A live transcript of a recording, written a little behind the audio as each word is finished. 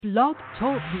Blog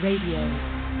Talk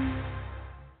Radio.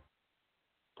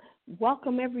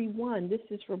 Welcome, everyone. This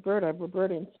is Roberta.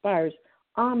 Roberta Inspires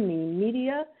Omni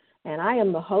Media, and I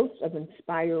am the host of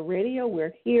InspirRadio.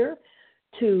 We're here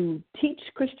to teach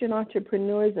Christian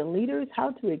entrepreneurs and leaders how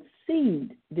to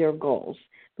exceed their goals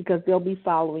because they'll be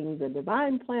following the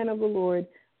divine plan of the Lord,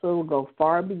 so it will go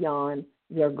far beyond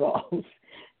their goals.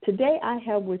 Today, I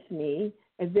have with me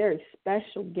a very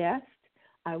special guest.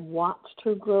 I watched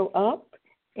her grow up,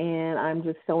 and I'm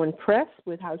just so impressed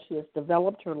with how she has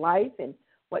developed her life and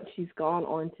what she's gone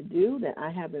on to do that I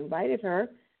have invited her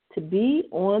to be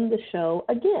on the show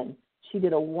again. She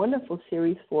did a wonderful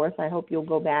series for us. I hope you'll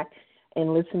go back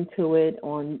and listen to it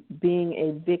on being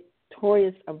a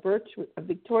victoriously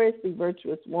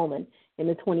virtuous woman in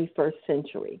the 21st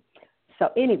century. So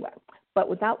anyway, but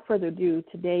without further ado,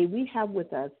 today we have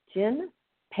with us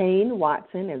Payne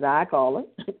Watson, as I call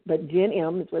her, but Jen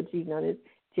M is what she's known as,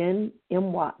 Jen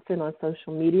M. Watson on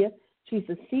social media. She's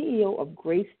the CEO of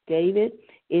GraceDavid.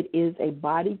 It is a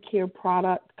body care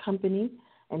product company,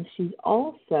 and she's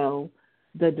also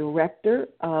the director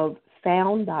of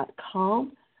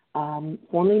Found.com,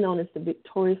 formerly known as the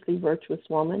Victoriously Virtuous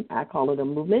Woman. I call it a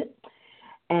movement.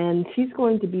 And she's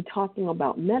going to be talking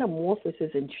about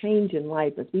metamorphosis and change in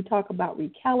life. As we talk about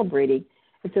recalibrating,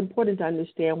 it's important to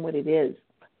understand what it is.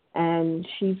 And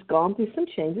she's gone through some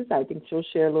changes. I think she'll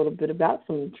share a little bit about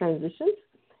some transitions.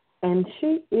 And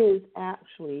she is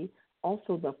actually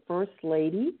also the first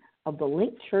lady of the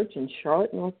Link Church in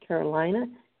Charlotte, North Carolina.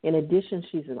 In addition,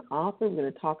 she's an author. We're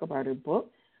going to talk about her book.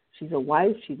 She's a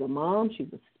wife. She's a mom. She's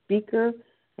a speaker,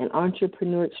 an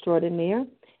entrepreneur extraordinaire.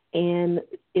 And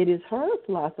it is her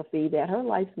philosophy that her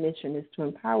life mission is to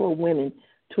empower women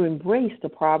to embrace the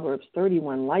Proverbs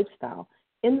 31 lifestyle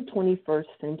in the 21st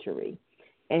century.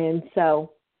 And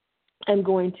so I'm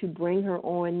going to bring her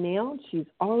on now. She's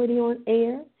already on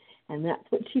air, and that's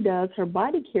what she does. Her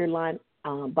body care line,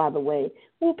 by the way,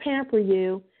 will pamper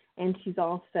you, and she's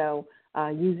also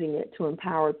using it to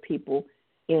empower people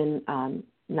in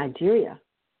Nigeria,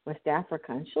 West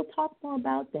Africa, and she'll talk more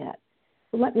about that.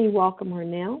 So let me welcome her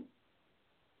now.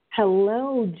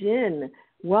 Hello, Jen.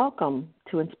 Welcome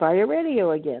to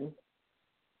InspirRadio again.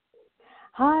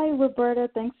 Hi, Roberta.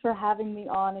 Thanks for having me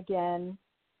on again.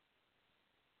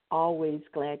 Always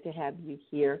glad to have you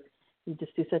here. You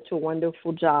just do such a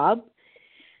wonderful job.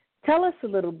 Tell us a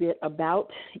little bit about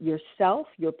yourself,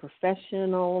 your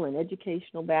professional and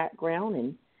educational background,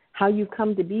 and how you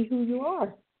come to be who you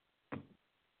are.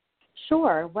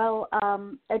 Sure. Well,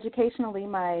 educationally,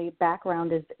 my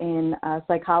background is in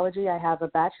psychology. I have a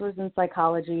bachelor's in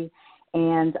psychology,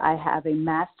 and I have a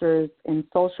master's in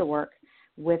social work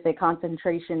with a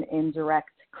concentration in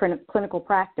direct clinical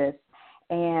practice.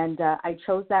 And I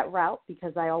chose that route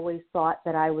because I always thought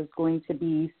that I was going to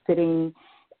be sitting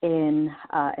in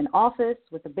an office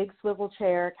with a big swivel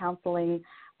chair counseling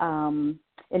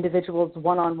individuals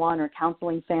one-on-one or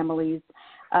counseling families.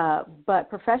 But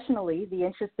professionally, the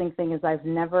interesting thing is I've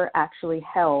never actually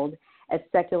held a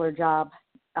secular job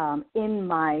in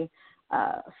my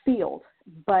field.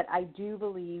 But I do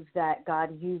believe that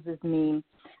God uses me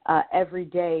every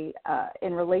day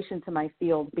in relation to my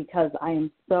field because I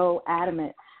am so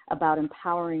adamant about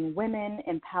empowering women,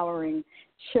 empowering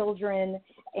children,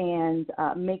 and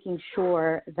making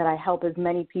sure that I help as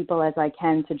many people as I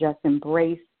can to just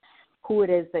embrace who it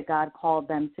is that God called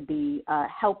them to be,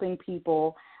 helping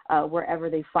people wherever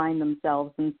they find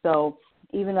themselves. And so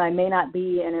even though I may not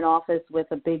be in an office with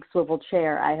a big swivel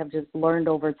chair, I have just learned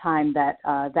over time that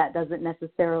that doesn't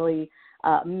necessarily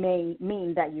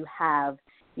mean that you have,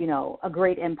 a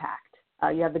great impact.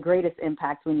 You have the greatest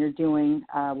impact when you're doing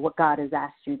what God has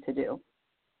asked you to do.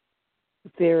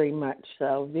 Very much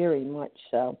so, very much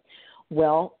so.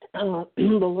 Well, the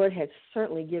Lord has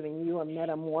certainly given you a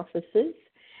metamorphosis,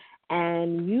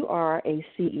 and you are a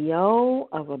CEO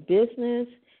of a business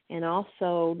and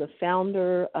also the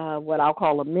founder of what I'll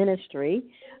call a ministry,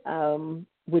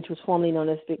 which was formerly known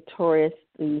as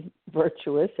Victoriously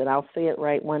Virtuous, and I'll say it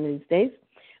right one of these days.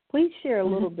 Please share a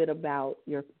little bit about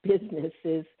your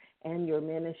businesses and your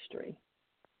ministry.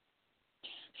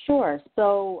 Sure.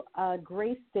 So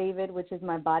GraceDavid, which is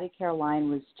my body care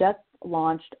line, was just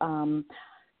launched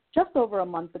just over a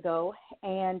month ago,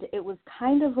 and it was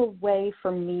kind of a way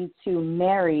for me to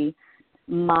marry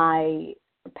my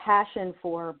passion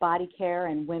for body care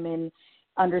and women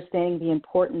understanding the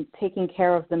importance of taking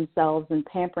care of themselves and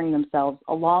pampering themselves,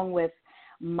 along with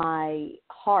my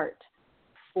heart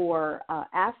for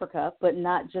Africa, but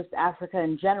not just Africa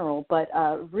in general, but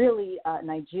really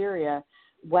Nigeria,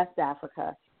 West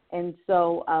Africa. And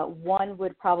so one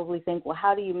would probably think, well,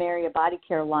 how do you marry a body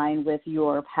care line with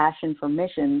your passion for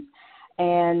missions?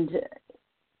 And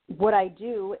what I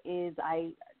do is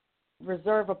I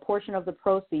reserve a portion of the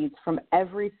proceeds from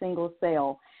every single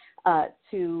sale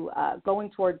to going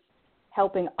towards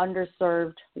helping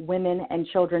underserved women and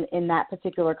children in that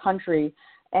particular country.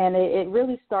 And it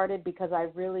really started because I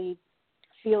really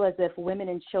feel as if women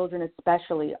and children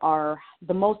especially are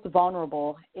the most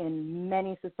vulnerable in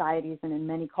many societies and in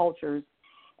many cultures.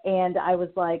 And I was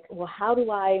like, well, how do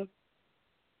I,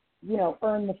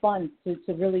 earn the funds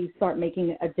to really start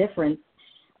making a difference?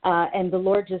 And the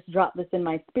Lord just dropped this in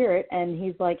my spirit, and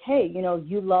he's like, hey,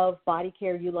 you love body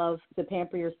care, you love to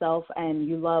pamper yourself, and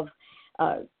you love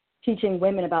teaching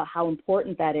women about how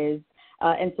important that is.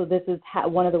 And so this is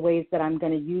one of the ways that I'm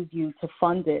going to use you to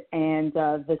fund it. And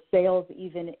the sales,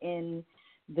 even in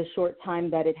the short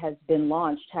time that it has been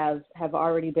launched, have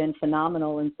already been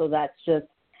phenomenal. And so that's just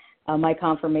my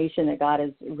confirmation that God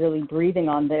is really breathing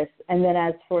on this. And then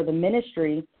as for the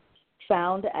ministry,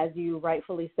 Found, as you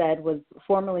rightfully said, was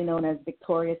formerly known as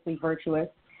Victoriously Virtuous.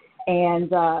 And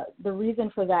the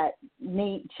reason for that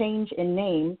change in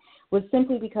name was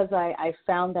simply because I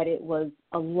found that it was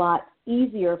a lot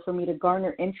easier for me to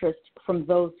garner interest from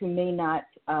those who may not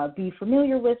be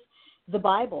familiar with the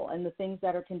Bible and the things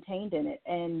that are contained in it.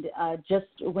 And just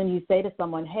when you say to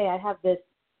someone, hey, I have this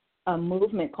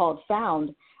movement called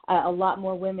Found, a lot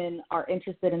more women are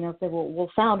interested, and they'll say, well,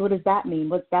 Found, what does that mean?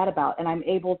 What's that about? And I'm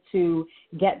able to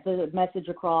get the message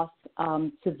across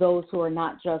to those who are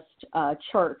not just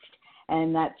churched,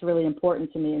 and that's really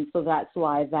important to me. And so that's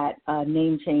why that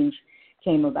name change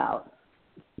came about.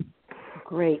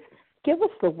 Great. Give us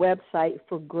the website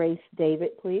for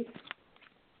GraceDavid, please.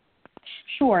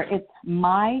 Sure. It's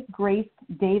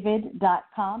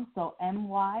mygracedavid.com, so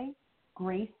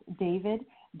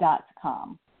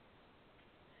mygracedavid.com.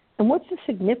 And what's the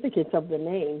significance of the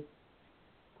name,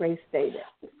 GraceDavid?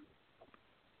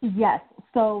 Yes,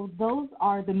 so those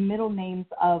are the middle names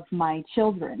of my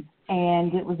children,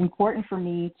 and it was important for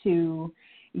me to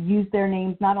use their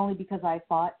names not only because I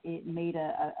thought it made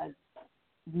a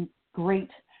great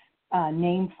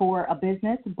name for a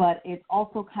business, but it's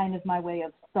also kind of my way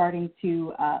of starting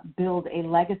to build a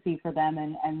legacy for them,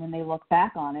 and when they look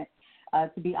back on it,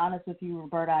 to be honest with you,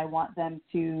 Roberta, I want them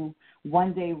to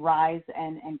one day rise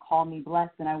and call me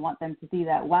blessed, and I want them to see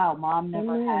that, wow, Mom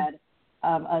never had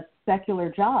a secular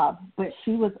job, but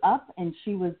she was up and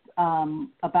she was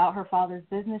about her father's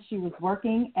business. She was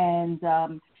working, and,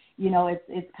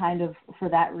 it's kind of for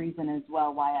that reason as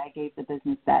well why I gave the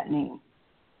business that name.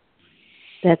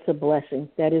 That's a blessing.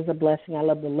 That is a blessing. I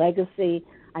love the legacy.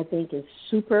 I think it's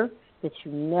super that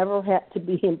you never had to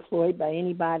be employed by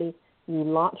anybody. You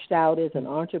launched out as an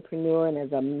entrepreneur and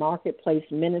as a marketplace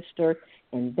minister,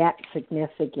 and that's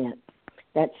significant.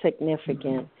 That's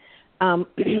significant.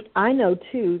 I know,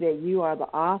 too, that you are the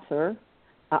author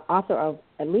of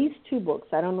at least 2 books.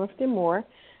 I don't know if there are more,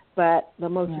 but the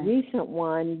most recent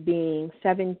one being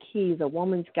 7 Keys, A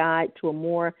Woman's Guide to a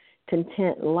More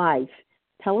Content Life.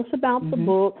 Tell us about the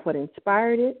book, what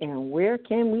inspired it, and where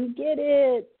can we get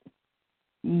it?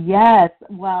 Yes.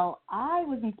 Well, I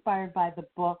was inspired by the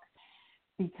book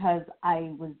because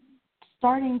I was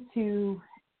starting to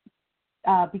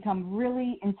become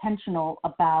really intentional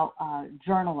about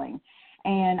journaling.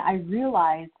 And I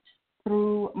realized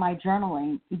through my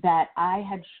journaling that I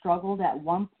had struggled at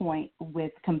one point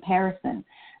with comparison,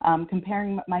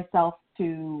 comparing myself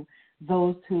to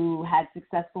those who had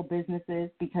successful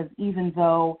businesses, because even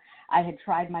though I had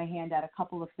tried my hand at a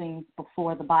couple of things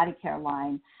before the body care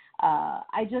line,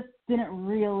 I just didn't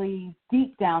really,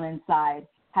 deep down inside,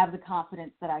 have the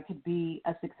confidence that I could be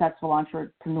a successful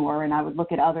entrepreneur. And I would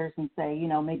look at others and say,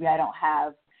 maybe I don't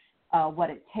have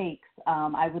what it takes.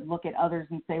 I would look at others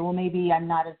and say, well, maybe I'm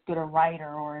not as good a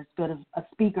writer or as good of a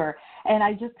speaker. And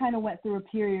I just kind of went through a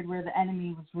period where the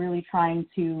enemy was really trying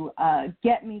to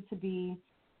get me to be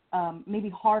maybe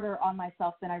harder on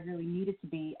myself than I really needed to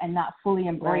be, and not fully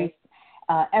embrace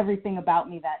everything about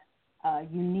me that's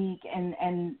unique.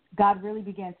 And God really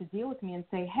began to deal with me and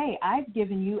say, hey, I've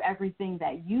given you everything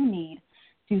that you need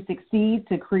to succeed,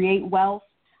 to create wealth,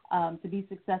 to be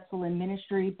successful in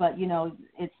ministry. But,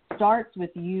 it starts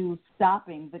with you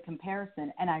stopping the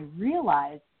comparison. And I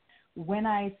realized when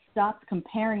I stopped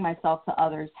comparing myself to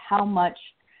others, how much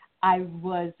I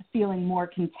was feeling more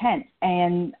content.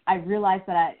 And I realized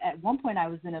that at one point I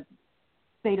was in a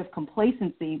state of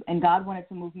complacency, and God wanted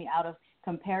to move me out of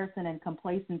comparison and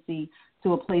complacency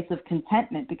to a place of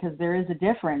contentment, because there is a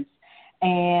difference.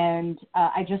 And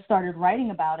I just started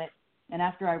writing about it. And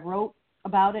after I wrote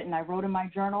about it and I wrote in my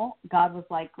journal, God was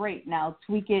like, great, now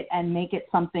tweak it and make it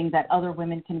something that other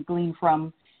women can glean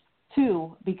from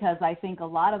too, because I think a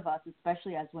lot of us,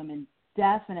 especially as women,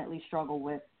 definitely struggle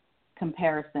with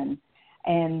comparison.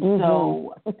 And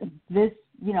so this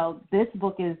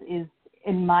book is,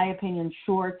 in my opinion,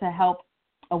 sure to help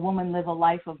a woman live a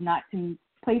life of not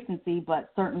complacency,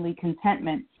 but certainly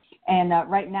contentment. And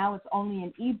right now it's only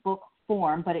in ebook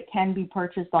form, but it can be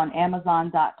purchased on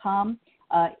Amazon.com.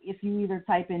 If you either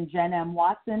type in Jen M.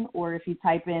 Watson or if you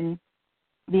type in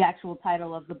the actual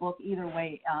title of the book, either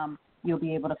way, you'll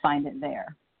be able to find it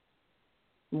there.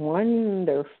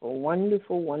 Wonderful,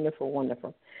 wonderful, wonderful,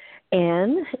 wonderful.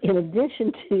 And in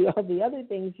addition to all the other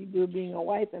things you do being a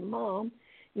wife and mom,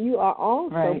 you are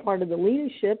also part of the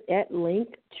leadership at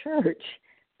Link Church.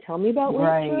 Tell me about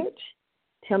Link Church.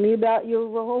 Tell me about your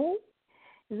role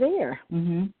there.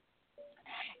 Mm-hmm.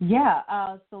 Yeah,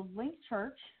 so Link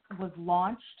Church was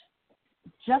launched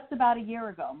just about a year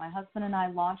ago. My husband and I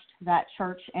launched that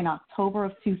church in October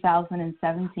of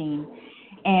 2017.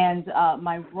 And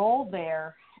my role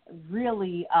there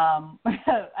really,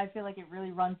 I feel like it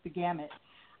really runs the gamut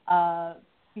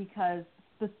because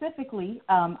specifically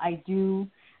I do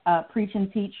preach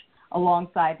and teach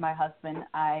alongside my husband.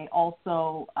 I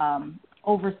also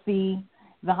oversee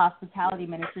the hospitality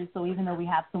ministry. So even though we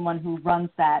have someone who runs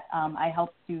that, I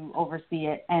help to oversee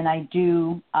it. And I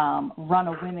do run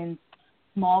a women's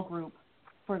small group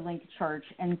for Link Church.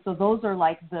 And so those are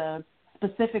like the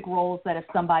specific roles that if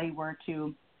somebody were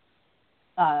to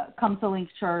come to Link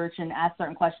Church and ask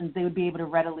certain questions, they would be able to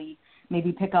readily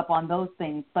maybe pick up on those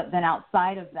things. But then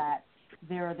outside of that,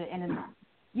 there are the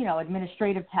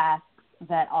administrative tasks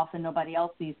that often nobody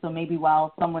else sees. So maybe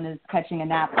while someone is catching a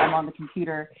nap, I'm on the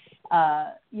computer,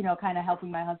 kind of helping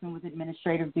my husband with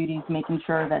administrative duties, making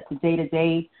sure that the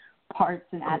day-to-day parts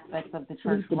and aspects of the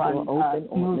church run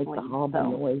smoothly.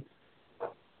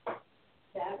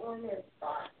 That one is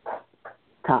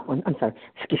top one. I'm sorry.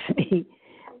 Excuse me.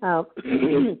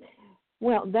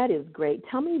 Well, that is great.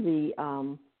 Tell me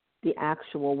the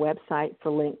actual website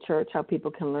for Link Church, how people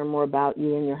can learn more about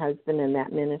you and your husband and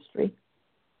that ministry.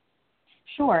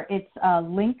 Sure. It's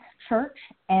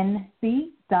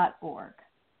linkchurchnc.org.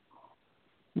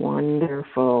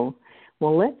 Wonderful.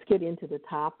 Well, let's get into the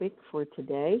topic for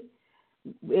today.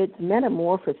 It's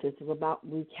Metamorphosis. It's about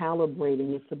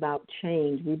recalibrating. It's about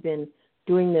change. We've been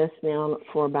doing this now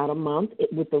for about a month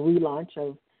with the relaunch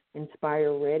of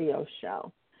InspirRadio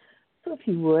show. So if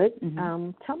you would,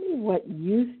 tell me what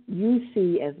you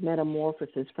see as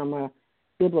metamorphosis from a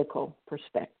biblical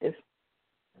perspective.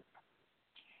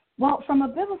 Well, from a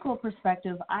biblical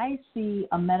perspective, I see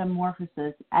a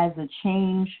metamorphosis as a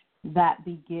change that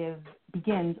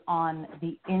begins on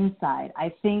the inside.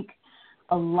 I think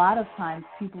a lot of times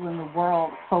people in the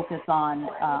world focus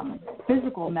on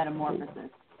physical metamorphosis.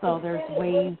 So there's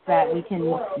ways that we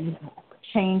can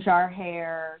change our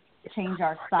hair, change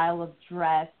our style of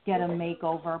dress, get a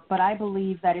makeover. But I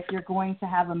believe that if you're going to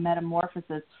have a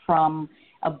metamorphosis from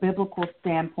a biblical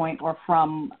standpoint or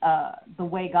from the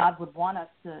way God would want us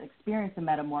to experience a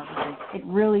metamorphosis, it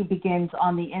really begins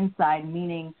on the inside,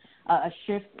 meaning a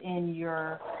shift in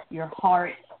your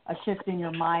heart, a shift in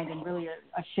your mind, and really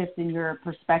a shift in your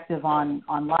perspective on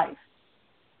life.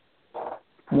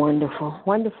 Wonderful,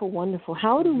 wonderful, wonderful.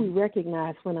 How do we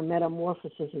recognize when a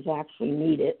metamorphosis is actually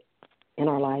needed in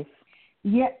our life?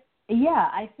 Yeah.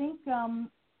 I think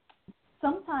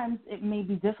sometimes it may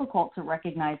be difficult to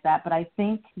recognize that, but I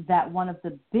think that one of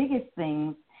the biggest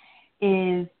things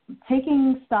is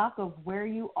taking stock of where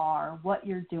you are, what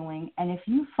you're doing, and if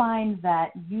you find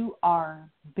that you are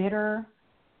bitter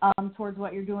towards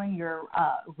what you're doing, you're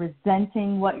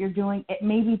resenting what you're doing, it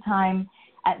may be time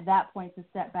at that point to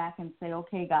step back and say,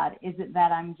 okay, God, is it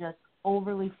that I'm just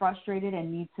overly frustrated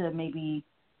and need to maybe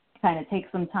kind of take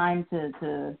some time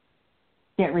to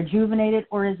get rejuvenated,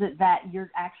 or is it that you're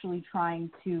actually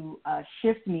trying to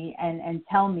shift me and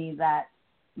tell me that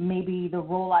maybe the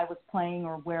role I was playing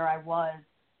or where I was,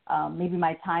 maybe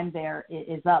my time there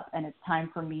is up and it's time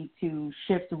for me to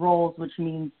shift roles, which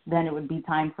means then it would be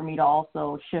time for me to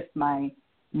also shift my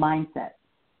mindset.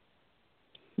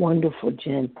 Wonderful,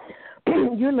 Jen.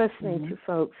 You're listening to,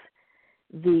 folks,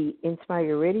 the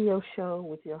InspirRadio show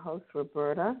with your host,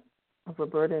 Roberta, of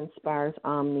Roberta Inspires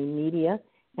Omni Media,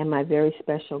 and my very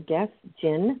special guest,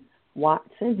 Jen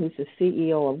Watson, who's the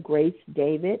CEO of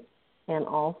GraceDavid and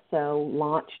also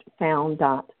launched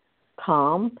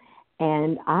found.com.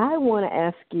 And I want to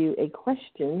ask you a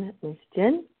question, Ms.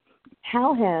 Jen.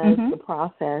 How has the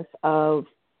process of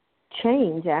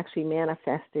change actually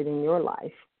manifested in your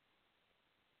life?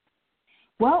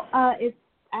 Well, it's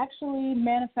actually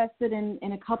manifested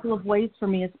in a couple of ways for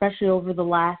me, especially over the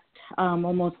last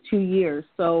almost 2 years.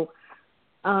 So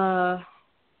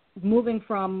moving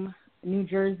from New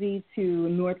Jersey to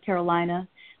North Carolina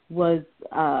was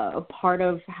a part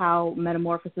of how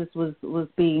Metamorphosis was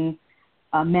being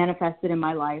manifested in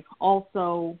my life.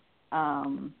 Also,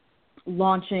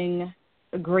 launching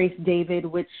GraceDavid,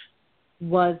 which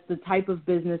was the type of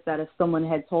business that if someone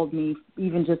had told me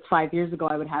even just 5 years ago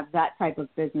I would have that type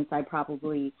of business, I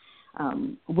probably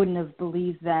wouldn't have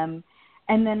believed them.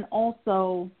 And then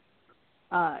also,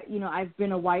 I've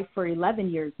been a wife for 11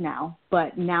 years now,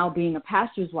 but now being a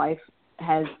pastor's wife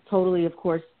has totally, of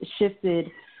course, shifted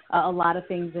a lot of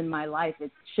things in my life.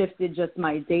 It's shifted just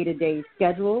my day-to-day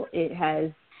schedule. It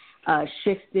has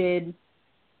shifted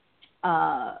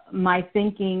my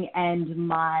thinking and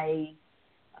my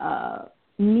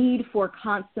need for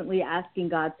constantly asking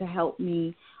God to help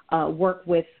me work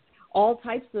with all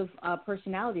types of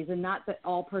personalities, and not that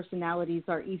all personalities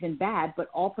are even bad, but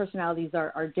all personalities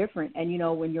are different. And,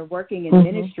 when you're working in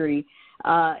ministry,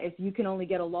 if you can only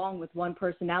get along with one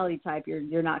personality type,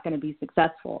 you're not going to be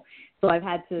successful. So I've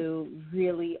had to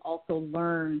really also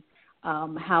learn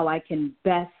how I can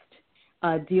best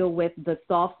deal with the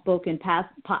soft-spoken,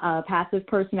 passive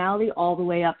personality all the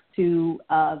way up to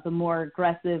the more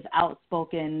aggressive,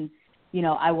 outspoken,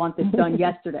 I want this done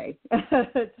yesterday type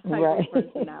of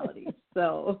personality.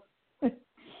 So,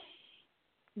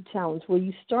 challenge. Well,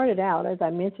 you started out, as I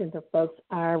mentioned to folks,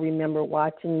 I remember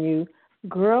watching you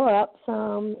grow up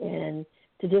some, and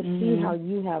to just see how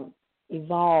you have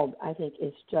evolved, I think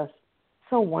is just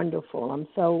so wonderful. I'm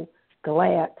so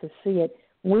glad to see it.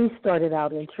 We started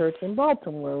out in church in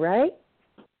Baltimore, right?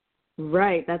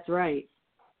 Right, that's right.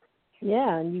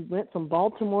 Yeah, and you went from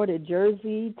Baltimore to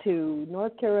Jersey to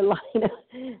North Carolina.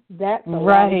 That's a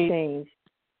lot of change,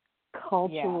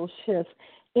 cultural shifts.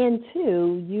 And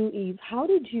two, how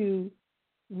did you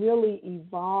really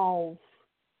evolve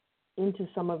into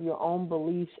some of your own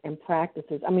beliefs and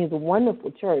practices? I mean, it's a wonderful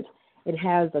church. It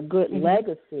has a good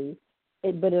legacy,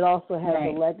 but it also has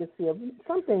a legacy of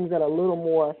some things that are a little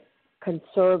more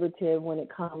conservative when it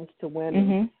comes to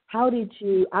women. How did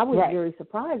you? I was very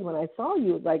surprised when I saw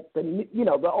you. Like the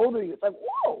older you, it's like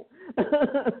whoa,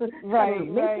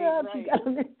 makeup.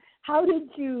 How did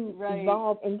you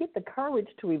evolve and get the courage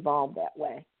to evolve that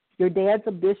way? Your dad's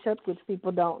a bishop, which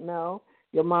people don't know.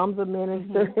 Your mom's a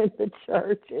minister in the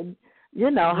church, and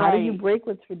how do you break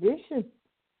with tradition?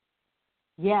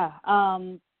 Yeah,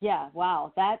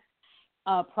 wow, that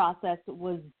process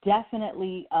was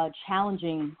definitely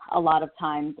challenging a lot of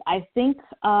times. I think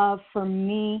for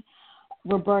me,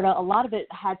 Roberta, a lot of it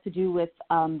had to do with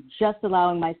just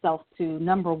allowing myself to,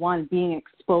 number one, being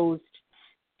exposed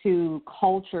to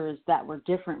cultures that were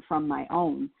different from my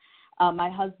own. My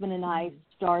husband and I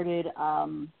started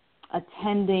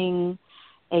attending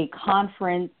a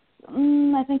conference,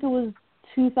 I think it was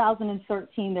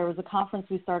 2013. There was a conference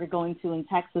we started going to in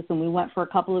Texas, and we went for a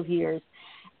couple of years.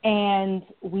 And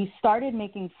we started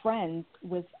making friends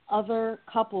with other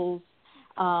couples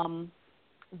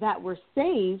that were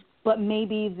saved, but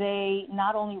maybe they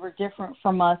not only were different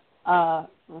from us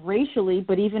racially,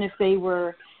 but even if they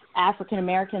were African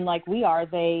American like we are,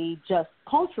 they just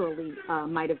culturally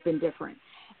might have been different.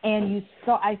 And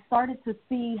I started to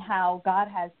see how God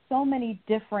has so many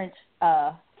different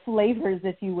flavors,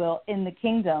 if you will, in the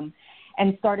kingdom,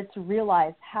 and started to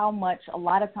realize how much a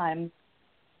lot of times,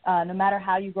 no matter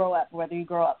how you grow up, whether you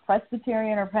grow up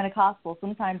Presbyterian or Pentecostal,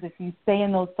 sometimes if you stay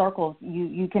in those circles,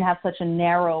 you can have such a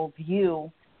narrow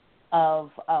view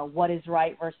of what is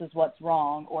right versus what's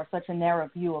wrong, or such a narrow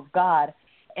view of God.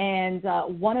 And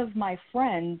one of my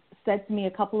friends said to me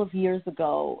a couple of years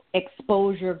ago,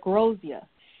 exposure grows you.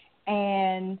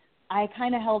 And I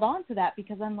kind of held on to that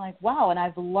because I'm like, wow, and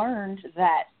I've learned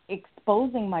that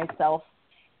exposing myself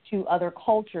to other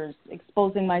cultures,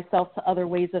 exposing myself to other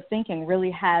ways of thinking really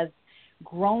has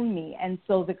grown me. And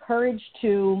so the courage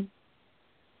to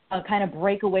kind of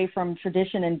break away from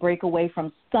tradition and break away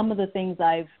from some of the things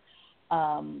I've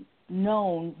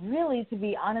known, really, to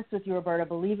be honest with you, Roberta,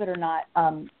 believe it or not,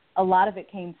 a lot of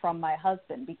it came from my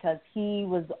husband, because he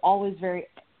was always very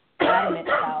adamant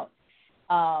about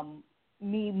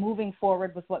me moving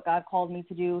forward with what God called me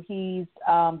to do. He's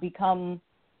become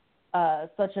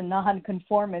such a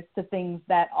non-conformist to things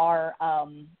that are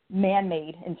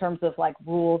man-made in terms of like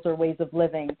rules or ways of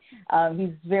living.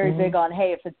 He's very big on,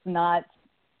 hey, if it's not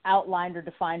outlined or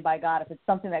defined by God, if it's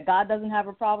something that God doesn't have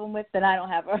a problem with, then I don't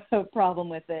have a problem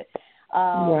with it.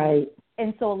 Right.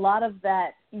 And so a lot of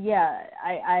that,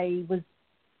 I would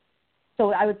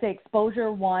say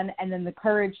exposure, one, and then the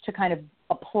courage to kind of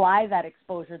apply that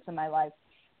exposure to my life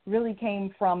really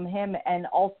came from him, and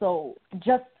also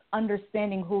just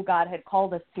understanding who God had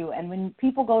called us to. And when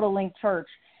people go to Link Church,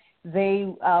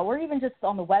 they or even just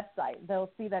on the website, they'll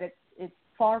see that it's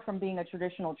far from being a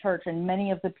traditional church, and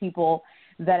many of the people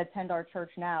that attend our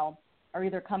church now are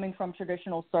either coming from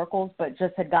traditional circles but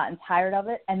just had gotten tired of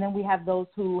it. And then we have those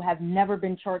who have never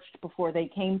been churched before they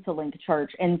came to Link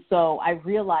Church. And so I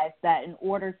realized that in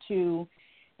order to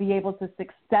be able to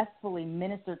successfully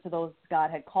minister to those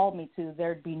God had called me to,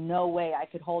 there'd be no way I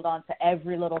could hold on to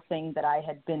every little thing that I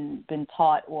had been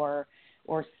taught or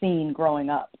seen growing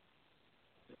up.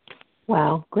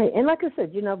 Wow, great. And like I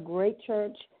said, great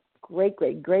church, great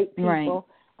people.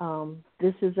 Right.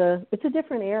 It's a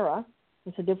different era.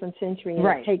 It's a different century, and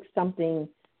It takes something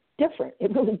different.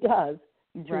 It really does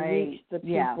to reach the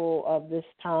people of this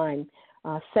time.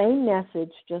 Same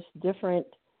message, just different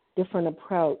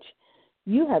approach.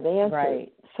 You have answered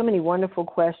so many wonderful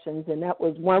questions, and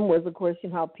one was, of course,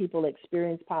 how people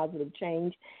experience positive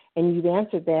change, and you've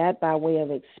answered that by way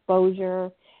of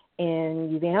exposure,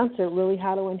 and you've answered really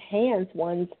how to enhance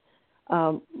one's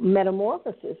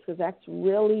metamorphosis, because that's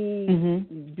really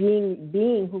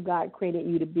being who God created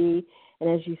you to be, and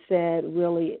as you said,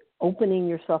 really opening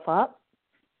yourself up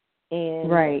and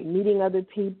meeting other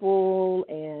people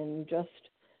and just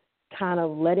kind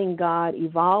of letting God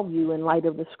evolve you in light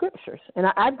of the scriptures. And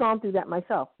I've gone through that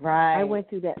myself. Right. I went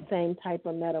through that same type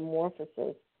of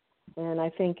metamorphosis, and I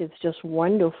think it's just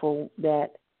wonderful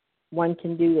that one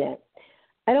can do that.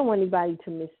 I don't want anybody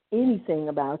to miss anything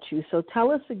about you, so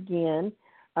tell us again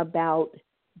about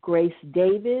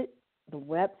GraceDavid, the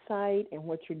website, and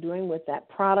what you're doing with that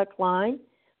product line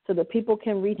so that people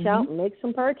can reach out and make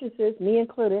some purchases, me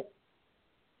included.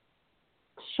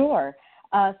 Sure.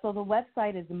 So the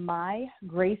website is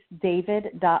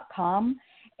mygracedavid.com,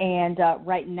 and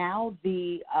right now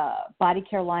the body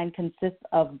care line consists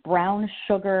of brown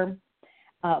sugar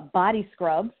body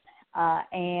scrubs,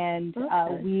 and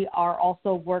we are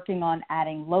also working on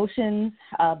adding lotions,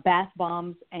 bath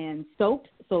bombs, and soaps.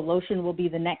 So lotion will be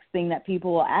the next thing that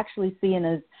people will actually see in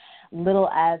as little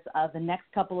as the next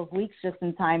couple of weeks, just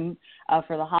in time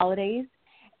for the holidays.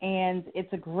 And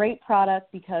it's a great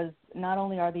product because not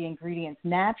only are the ingredients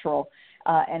natural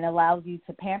and allows you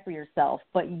to pamper yourself,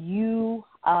 but you,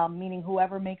 meaning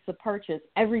whoever makes a purchase,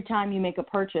 every time you make a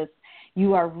purchase,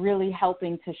 you are really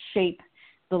helping to shape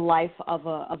the life of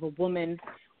a woman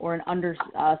or an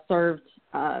underserved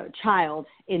child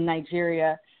in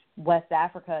Nigeria, West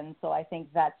Africa. And so I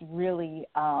think that's really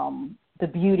the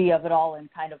beauty of it all, and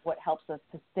kind of what helps us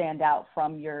to stand out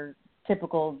from your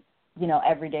typical,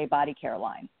 everyday body care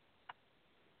line.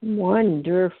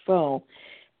 Wonderful.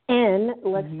 And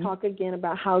let's talk again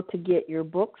about how to get your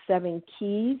book, 7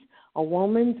 Keys, A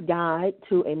Woman's Guide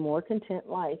to a More Content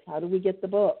Life. How do we get the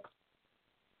book?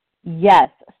 Yes.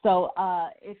 So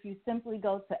if you simply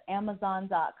go to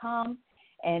Amazon.com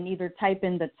and either type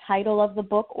in the title of the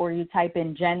book or you type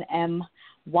in Jen M.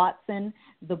 Watson,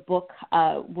 the book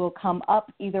will come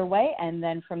up either way, and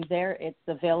then from there it's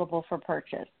available for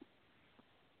purchase.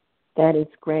 That is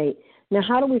great. Now,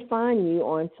 how do we find you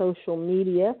on social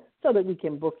media so that we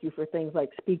can book you for things like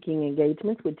speaking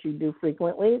engagements, which you do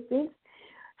frequently, it seems?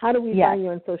 How do we find you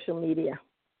on social media?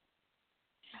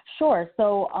 Sure.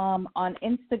 So on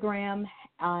Instagram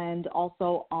and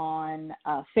also on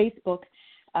Facebook,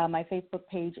 my Facebook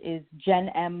page is Jen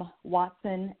M.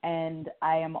 Watson, and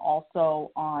I am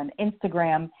also on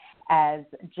Instagram as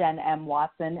Jen M.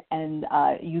 Watson, and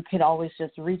you can always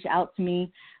just reach out to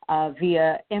me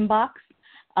via inbox,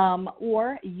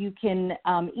 or you can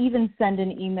even send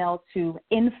an email to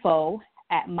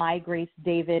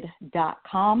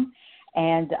info@mygracedavid.com,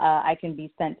 and I can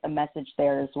be sent a message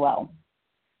there as well.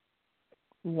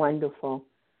 Wonderful.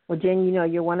 Well, Jen,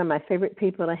 you're one of my favorite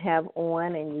people to have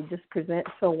on, and you just present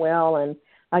so well. And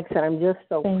like I said, I'm just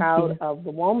so proud of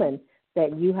the woman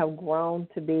that you have grown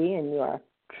to be, and you are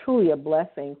truly a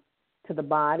blessing to the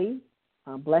body,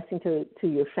 a blessing to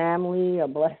your family, a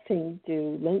blessing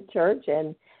to Link Church,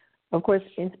 and, of course,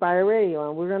 InspirRadio.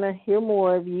 And we're going to hear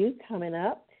more of you coming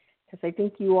up, because I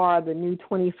think you are the new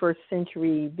 21st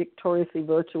century victoriously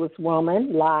virtuous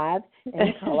woman, live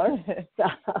and color.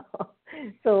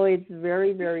 So it's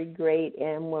very, very great.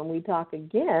 And when we talk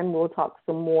again, we'll talk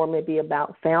some more maybe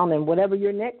about Found and whatever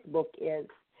your next book is.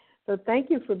 So thank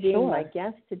you for being my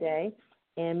guest today,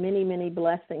 and many, many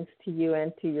blessings to you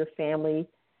and to your family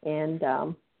and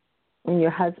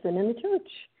your husband in the church.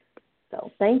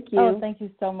 So thank you. Oh, thank you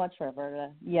so much,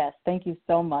 Roberta. Yes, thank you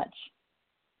so much.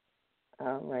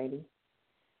 All righty.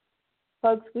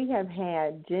 Folks, we have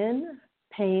had Jen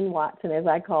Payne Watson, as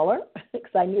I call her,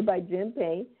 because I knew by Jen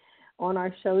Payne, on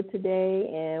our show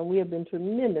today, and we have been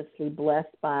tremendously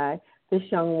blessed by this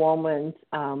young woman's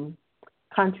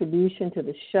contribution to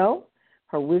the show,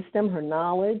 her wisdom, her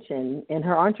knowledge, and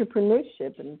her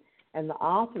entrepreneurship and the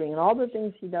authoring and all the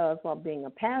things she does while being a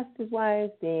pastor's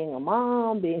wife, being a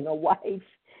mom, being a wife.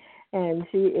 And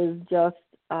she is just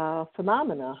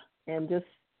phenomenal and just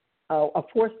a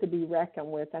force to be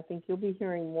reckoned with. I think you'll be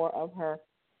hearing more of her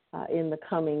in the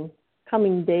coming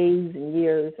days and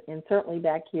years, and certainly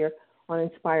back here on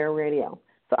InspirRadio.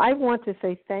 So I want to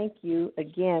say thank you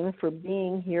again for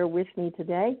being here with me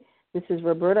today. This is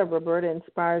Roberta. Roberta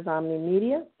Inspires Omni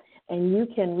Media, and you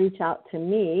can reach out to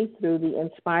me through the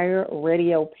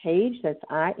InspirRadio page. That's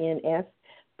INSPIRRadio.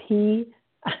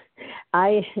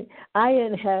 I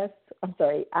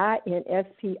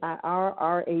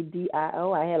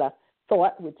had a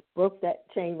thought which broke that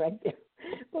chain right there,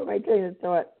 broke my train of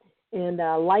thought. And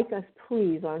like us,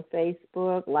 please, on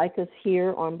Facebook. Like us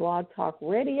here on Blog Talk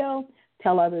Radio.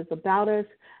 Tell others about us.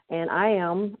 And I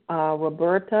am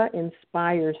Roberta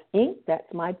Inspires, Inc.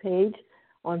 That's my page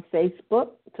on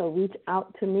Facebook. So reach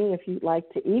out to me if you'd like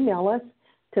to email us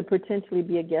to potentially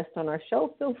be a guest on our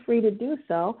show. Feel free to do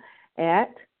so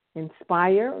at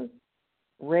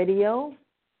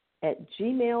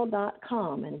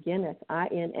InspirRadio@gmail.com. And again, that's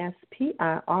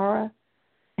INSPIRRadio.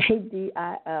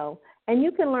 And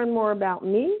you can learn more about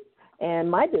me and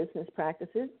my business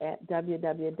practices at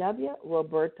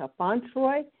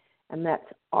www.robertafauntroy, and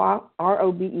that's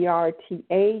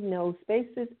ROBERTA, no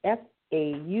spaces,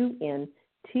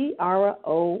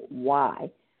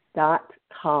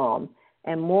 FAUNTROY.com.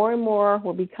 And more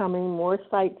will be coming, more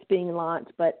sites being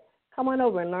launched, but come on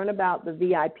over and learn about the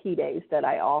VIP days that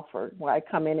I offer, where I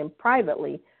come in and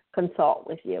privately consult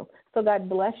with you. So God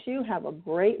bless you. Have a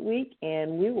great week,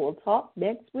 and we will talk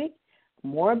next week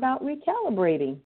more about recalibrating.